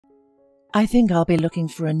I think I'll be looking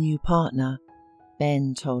for a new partner,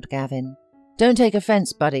 Ben told Gavin. Don't take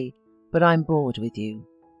offence, buddy, but I'm bored with you.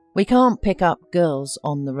 We can't pick up girls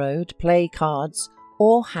on the road, play cards,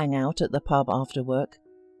 or hang out at the pub after work.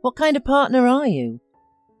 What kind of partner are you?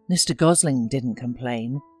 Mr. Gosling didn't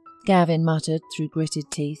complain, Gavin muttered through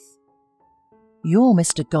gritted teeth. Your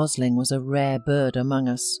Mr. Gosling was a rare bird among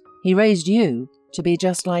us. He raised you to be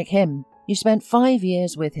just like him. You spent 5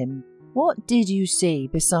 years with him. What did you see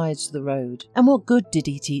besides the road? And what good did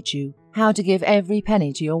he teach you? How to give every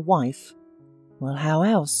penny to your wife? Well, how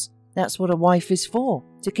else? That's what a wife is for.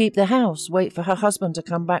 To keep the house, wait for her husband to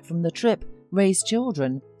come back from the trip, raise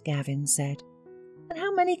children, Gavin said. And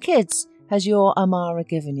how many kids has your Amara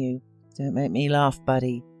given you? Don't make me laugh,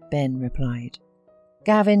 buddy, Ben replied.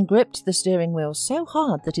 Gavin gripped the steering wheel so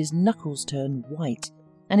hard that his knuckles turned white,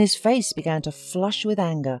 and his face began to flush with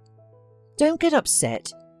anger. Don't get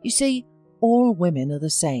upset. You see, all women are the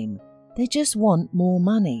same. They just want more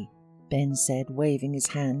money, Ben said, waving his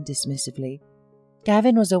hand dismissively.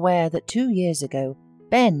 Gavin was aware that 2 years ago,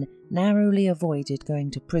 Ben narrowly avoided going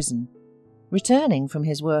to prison. Returning from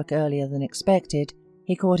his work earlier than expected,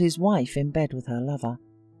 he caught his wife in bed with her lover.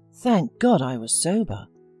 Thank God I was sober.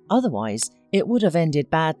 Otherwise, it would have ended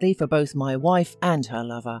badly for both my wife and her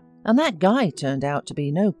lover, and that guy turned out to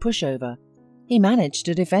be no pushover. He managed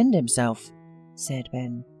to defend himself, said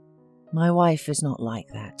Ben. My wife is not like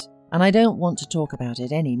that, and I don't want to talk about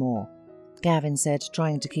it any more, Gavin said,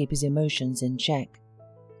 trying to keep his emotions in check.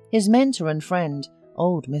 His mentor and friend,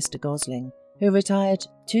 old Mr. Gosling, who retired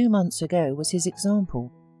 2 months ago, was his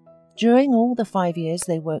example. During all the 5 years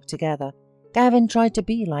they worked together, Gavin tried to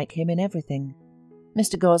be like him in everything.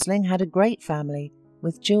 Mr. Gosling had a great family,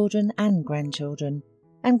 with children and grandchildren,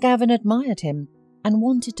 and Gavin admired him and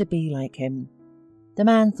wanted to be like him. The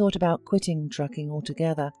man thought about quitting trucking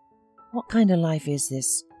altogether. What kind of life is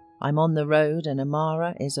this? I'm on the road and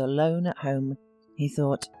Amara is alone at home, he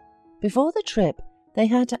thought. Before the trip, they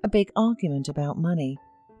had a big argument about money.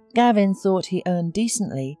 Gavin thought he earned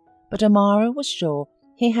decently, but Amara was sure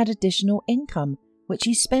he had additional income, which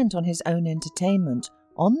he spent on his own entertainment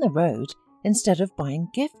on the road instead of buying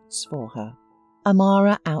gifts for her.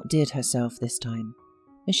 Amara outdid herself this time.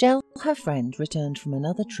 Michelle, her friend, returned from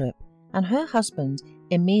another trip, and her husband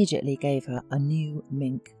immediately gave her a new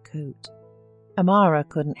mink coat. Amara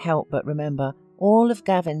couldn't help but remember all of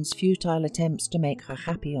Gavin's futile attempts to make her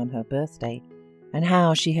happy on her birthday, and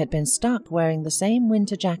how she had been stuck wearing the same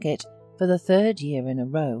winter jacket for the 3rd year in a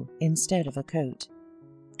row instead of a coat.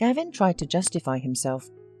 Gavin tried to justify himself,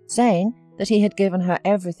 saying that he had given her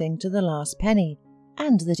everything to the last penny,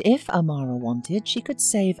 and that if Amara wanted, she could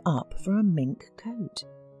save up for a mink coat.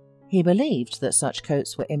 He believed that such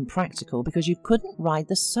coats were impractical because you couldn't ride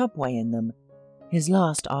the subway in them. His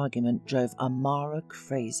last argument drove Amara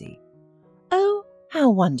crazy. Oh, how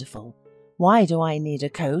wonderful! Why do I need a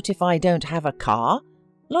coat if I don't have a car?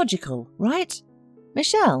 Logical, right?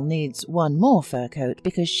 Michelle needs one more fur coat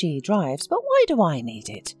because she drives, but why do I need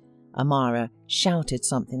it? Amara shouted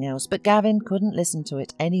something else, but Gavin couldn't listen to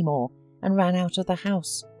it any more and ran out of the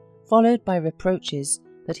house, followed by reproaches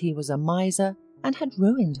that he was a miser and had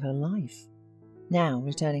ruined her life. Now,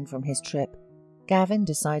 returning from his trip, Gavin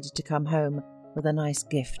decided to come home with a nice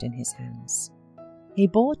gift in his hands. He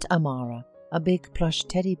bought Amara a big plush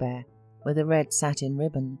teddy bear with a red satin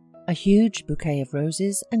ribbon, a huge bouquet of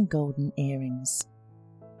roses and golden earrings.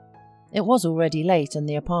 It was already late and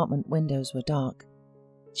the apartment windows were dark.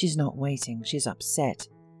 She's not waiting, she's upset,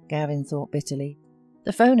 Gavin thought bitterly.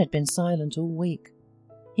 The phone had been silent all week.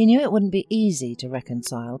 He knew it wouldn't be easy to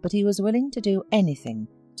reconcile, but he was willing to do anything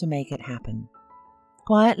to make it happen.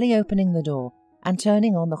 Quietly opening the door and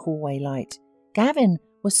turning on the hallway light, Gavin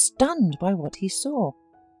was stunned by what he saw.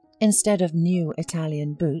 Instead of new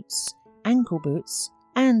Italian boots, ankle boots,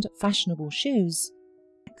 and fashionable shoes,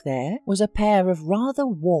 there was a pair of rather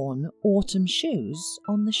worn autumn shoes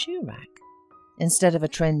on the shoe rack. Instead of a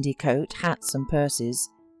trendy coat, hats and purses,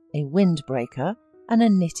 a windbreaker and a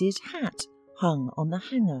knitted hat hung on the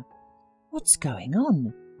hanger. What's going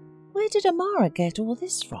on? Where did Amara get all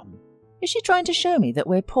this from? Is she trying to show me that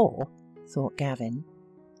we're poor? Thought Gavin.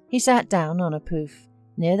 He sat down on a poof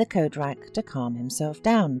near the coat rack to calm himself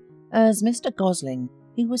down, as Mr. Gosling,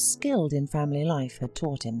 who was skilled in family life, had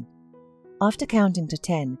taught him. After counting to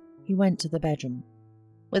 10, he went to the bedroom.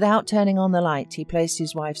 Without turning on the light, he placed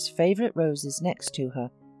his wife's favourite roses next to her,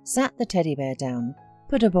 sat the teddy bear down,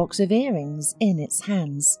 put a box of earrings in its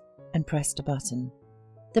hands, and pressed a button.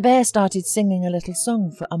 The bear started singing a little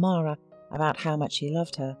song for Amara about how much he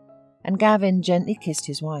loved her, and Gavin gently kissed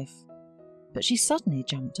his wife. But she suddenly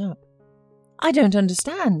jumped up. I don't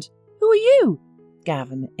understand. Who are you?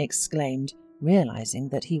 Gavin exclaimed, realizing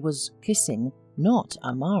that he was kissing not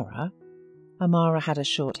Amara. Amara had a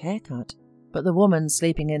short haircut, but the woman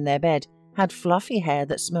sleeping in their bed had fluffy hair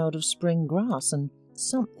that smelled of spring grass and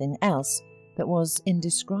something else that was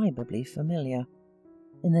indescribably familiar.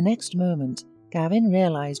 In the next moment, Gavin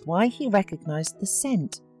realized why he recognized the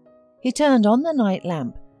scent. He turned on the night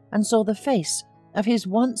lamp and saw the face of his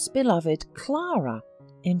once beloved Clara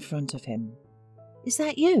in front of him. "Is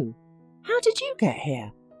that you? How did you get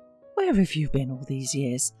here? Where have you been all these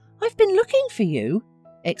years? I've been looking for you,"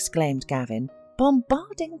 exclaimed Gavin,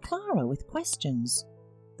 bombarding Clara with questions.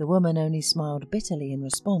 The woman only smiled bitterly in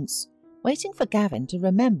response, waiting for Gavin to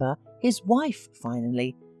remember his wife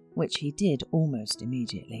finally, which he did almost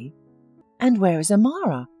immediately. "And where is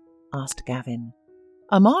Amara?" asked Gavin.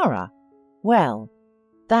 "Amara? Well,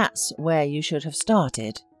 that's where you should have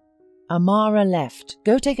started. Amara left.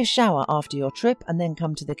 Go take a shower after your trip and then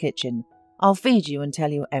come to the kitchen. I'll feed you and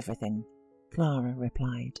tell you everything," Clara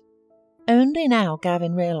replied. Only now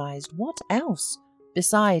Gavin realized what else,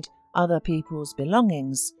 beside other people's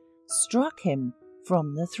belongings, struck him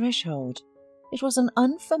from the threshold. It was an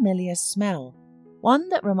unfamiliar smell, one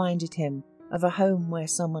that reminded him of a home where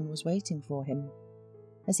someone was waiting for him.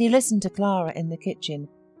 As he listened to Clara in the kitchen,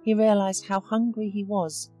 he realized how hungry he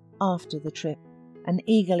was after the trip and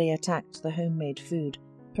eagerly attacked the homemade food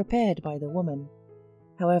prepared by the woman.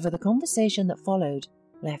 However, the conversation that followed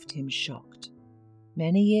left him shocked.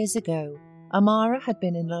 Many years ago, Amara had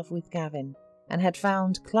been in love with Gavin and had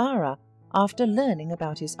found Clara after learning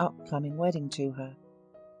about his upcoming wedding to her.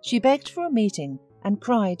 She begged for a meeting and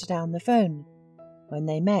cried down the phone. When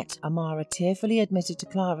they met, Amara tearfully admitted to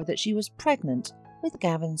Clara that she was pregnant with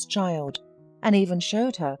Gavin's child and even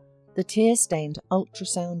showed her the tear-stained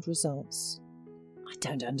ultrasound results. "I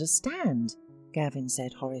don't understand," Gavin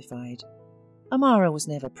said, horrified. "Amara was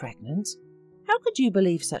never pregnant. How could you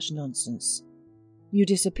believe such nonsense? You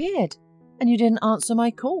disappeared, and you didn't answer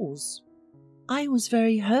my calls." "I was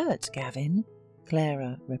very hurt, Gavin,"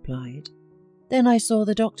 Clara replied. "Then I saw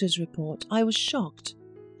the doctor's report. I was shocked.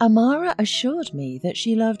 Amara assured me that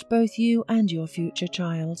she loved both you and your future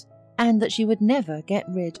child, and that she would never get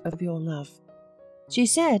rid of your love. She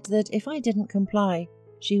said that if I didn't comply,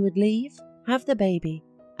 she would leave, have the baby,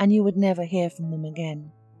 and you would never hear from them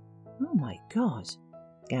again." "Oh my God,"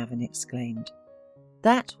 Gavin exclaimed.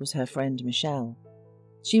 That was her friend Michelle.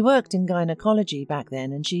 She worked in gynecology back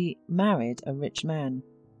then and she married a rich man.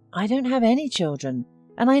 "I don't have any children,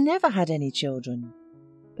 and I never had any children."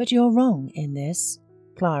 "But you're wrong in this,"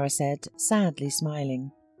 Clara said, sadly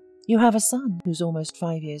smiling. "You have a son who's almost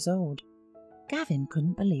 5 years old." Gavin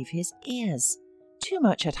couldn't believe his ears. Too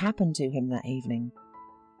much had happened to him that evening.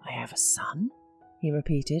 "I have a son?" he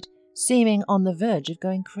repeated, seeming on the verge of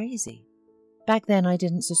going crazy. "Back then I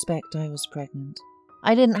didn't suspect I was pregnant.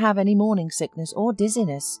 I didn't have any morning sickness or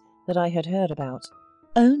dizziness that I had heard about.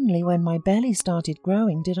 Only when my belly started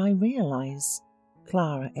growing did I realize,"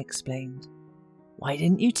 Clara explained. "Why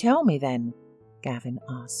didn't you tell me then?" Gavin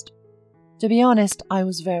asked. "To be honest, I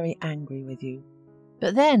was very angry with you.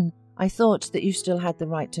 But then I thought that you still had the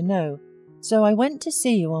right to know, so I went to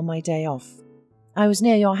see you on my day off. I was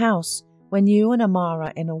near your house when you and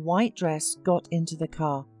Amara in a white dress got into the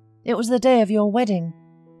car. It was the day of your wedding.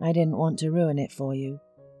 I didn't want to ruin it for you.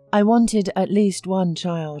 I wanted at least one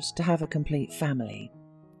child to have a complete family,"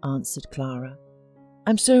 answered Clara.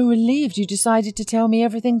 "I'm so relieved you decided to tell me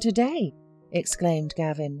everything today," exclaimed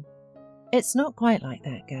Gavin. "It's not quite like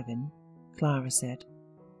that, Gavin," Clara said.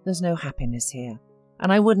 "There's no happiness here,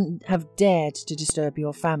 and I wouldn't have dared to disturb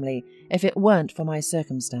your family if it weren't for my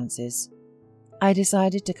circumstances. I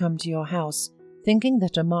decided to come to your house, thinking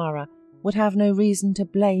that Amara would have no reason to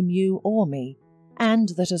blame you or me, and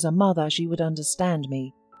that as a mother she would understand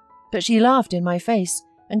me. But she laughed in my face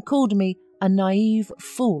and called me a naive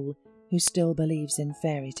fool who still believes in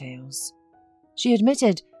fairy tales. She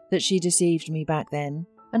admitted that she deceived me back then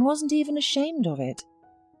and wasn't even ashamed of it.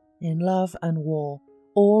 In love and war,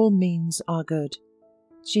 all means are good.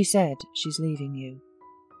 She said she's leaving you.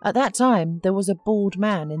 At that time, there was a bald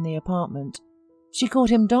man in the apartment. She called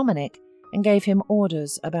him Dominic and gave him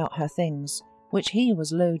orders about her things, which he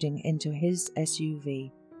was loading into his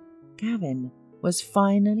SUV. Gavin was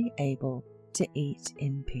finally able to eat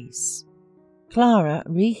in peace. Clara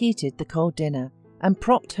reheated the cold dinner and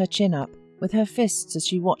propped her chin up with her fists as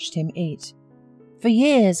she watched him eat. For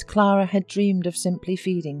years, Clara had dreamed of simply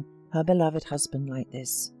feeding her beloved husband like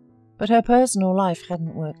this, but her personal life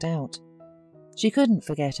hadn't worked out. She couldn't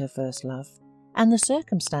forget her first love, and the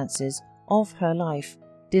circumstances of her life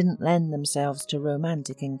didn't lend themselves to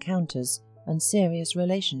romantic encounters and serious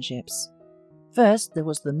relationships. First, there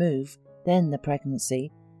was the move, then the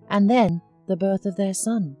pregnancy, and then the birth of their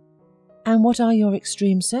son. And what are your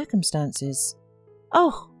extreme circumstances?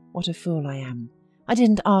 Oh, what a fool I am. I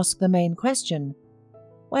didn't ask the main question.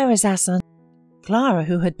 Where is our son? Clara,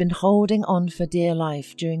 who had been holding on for dear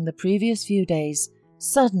life during the previous few days,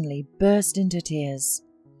 suddenly burst into tears.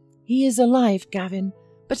 He is alive, Gavin,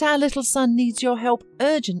 but our little son needs your help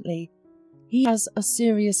urgently. He has a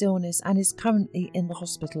serious illness and is currently in the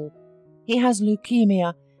hospital. He has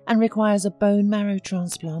leukemia and requires a bone marrow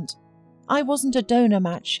transplant. I wasn't a donor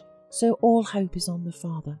match, so all hope is on the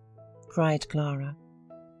father, cried Clara.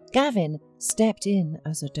 Gavin stepped in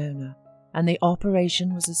as a donor, and the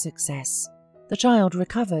operation was a success. The child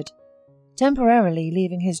recovered. Temporarily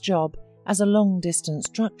leaving his job as a long-distance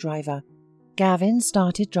truck driver, Gavin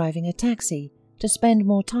started driving a taxi to spend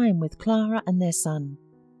more time with Clara and their son.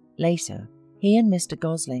 Later, he and Mr.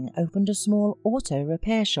 Gosling opened a small auto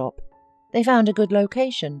repair shop. They found a good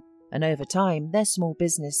location, and over time their small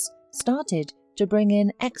business started to bring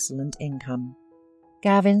in excellent income.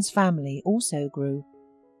 Gavin's family also grew.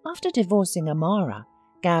 After divorcing Amara,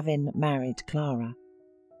 Gavin married Clara.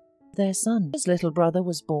 Their son's little brother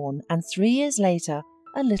was born, and 3 years later,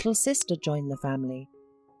 a little sister joined the family.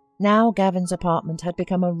 Now Gavin's apartment had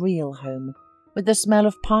become a real home, with the smell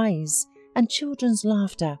of pies and children's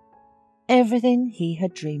laughter. Everything he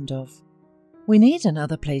had dreamed of. We need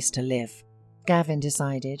another place to live, Gavin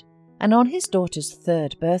decided, and on his daughter's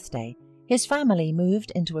 3rd birthday, his family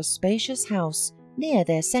moved into a spacious house near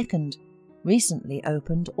their 2nd, recently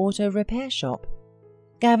opened auto repair shop.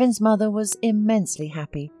 Gavin's mother was immensely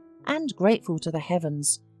happy and grateful to the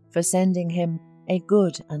heavens for sending him a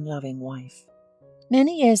good and loving wife.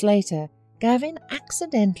 Many years later, Gavin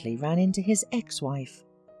accidentally ran into his ex-wife.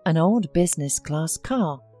 An old business-class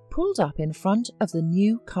car pulled up in front of the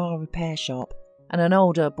new car repair shop, and an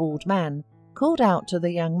older bald man called out to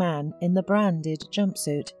the young man in the branded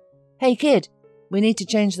jumpsuit, "Hey kid, we need to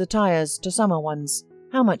change the tyres to summer ones.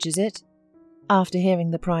 How much is it?" After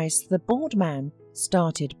hearing the price, the bald man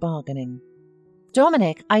started bargaining.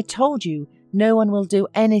 "Dominic, I told you no one will do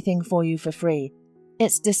anything for you for free.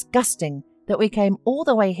 It's disgusting that we came all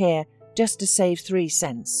the way here just to save 3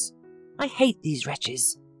 cents. I hate these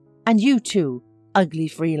wretches. And you too, ugly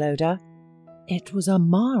freeloader." It was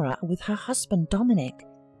Amara with her husband Dominic.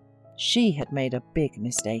 She had made a big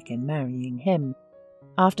mistake in marrying him.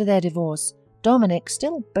 After their divorce, Dominic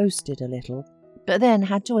still boasted a little, but then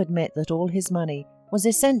had to admit that all his money was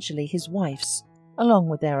essentially his wife's, along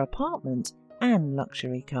with their apartment and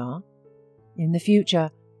luxury car. In the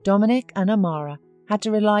future, Dominic and Amara had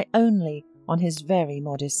to rely only on his very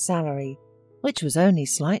modest salary, which was only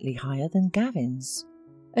slightly higher than Gavin's.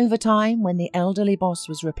 Over time, when the elderly boss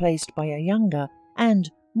was replaced by a younger and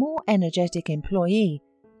more energetic employee,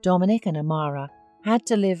 Dominic and Amara had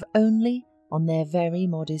to live only on their very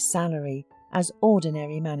modest salary as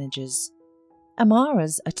ordinary managers.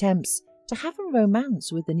 Amara's attempts to have a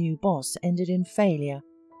romance with the new boss ended in failure.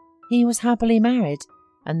 He was happily married,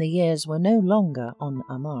 and the years were no longer on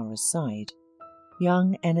Amara's side.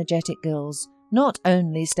 Young, energetic girls not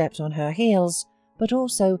only stepped on her heels, but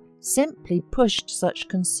also simply pushed such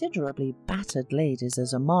considerably battered ladies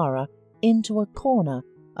as Amara into a corner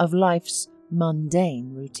of life's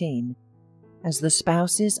mundane routine. As the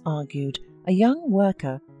spouses argued, a young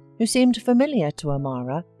worker who seemed familiar to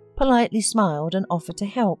Amara politely smiled and offered to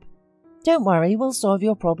help. "Don't worry, we'll solve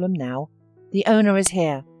your problem now. The owner is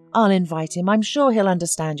here. I'll invite him. I'm sure he'll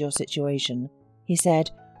understand your situation," he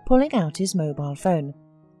said, pulling out his mobile phone.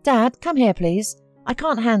 "Dad, come here, please. I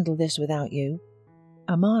can't handle this without you."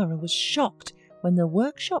 Amara was shocked when the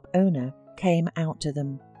workshop owner came out to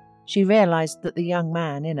them. She realized that the young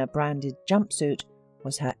man in a branded jumpsuit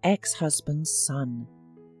was her ex-husband's son.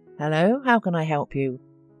 "Hello, how can I help you?"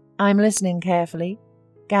 "I'm listening carefully,"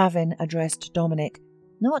 Gavin addressed Dominic,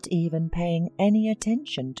 not even paying any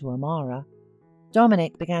attention to Amara.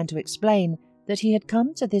 Dominic began to explain that he had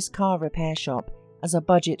come to this car repair shop as a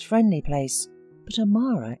budget-friendly place, but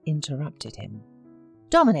Amara interrupted him.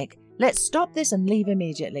 "Dominic, let's stop this and leave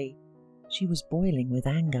immediately." She was boiling with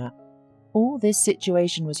anger. All this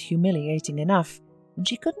situation was humiliating enough, and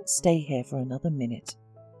she couldn't stay here for another minute.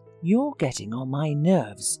 "You're getting on my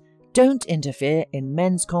nerves. Don't interfere in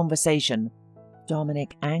men's conversation,"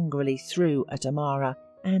 Dominic angrily threw at Amara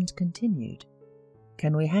and continued.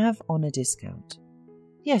 "Can we have on a discount?"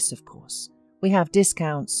 "Yes, of course. We have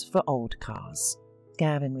discounts for old cars,"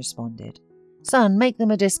 Gavin responded. "Son, make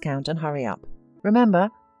them a discount and hurry up. Remember,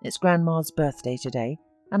 it's Grandma's birthday today,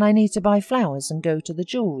 and I need to buy flowers and go to the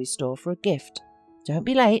jewellery store for a gift. Don't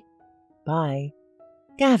be late. Bye."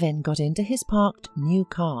 Gavin got into his parked new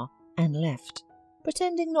car and left.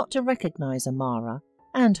 pretending not to recognise Amara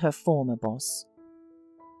and her former boss.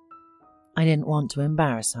 I didn't want to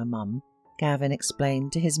embarrass her, Mum, Gavin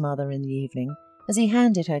explained to his mother in the evening as he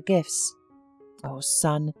handed her gifts. Oh,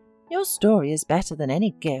 son, your story is better than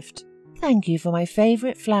any gift. Thank you for my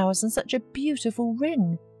favourite flowers and such a beautiful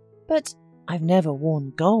ring. But I've never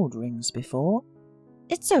worn gold rings before.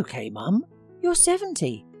 It's okay, Mum. You're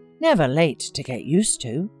 70. Never late to get used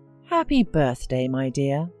to. Happy birthday, my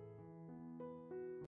dear.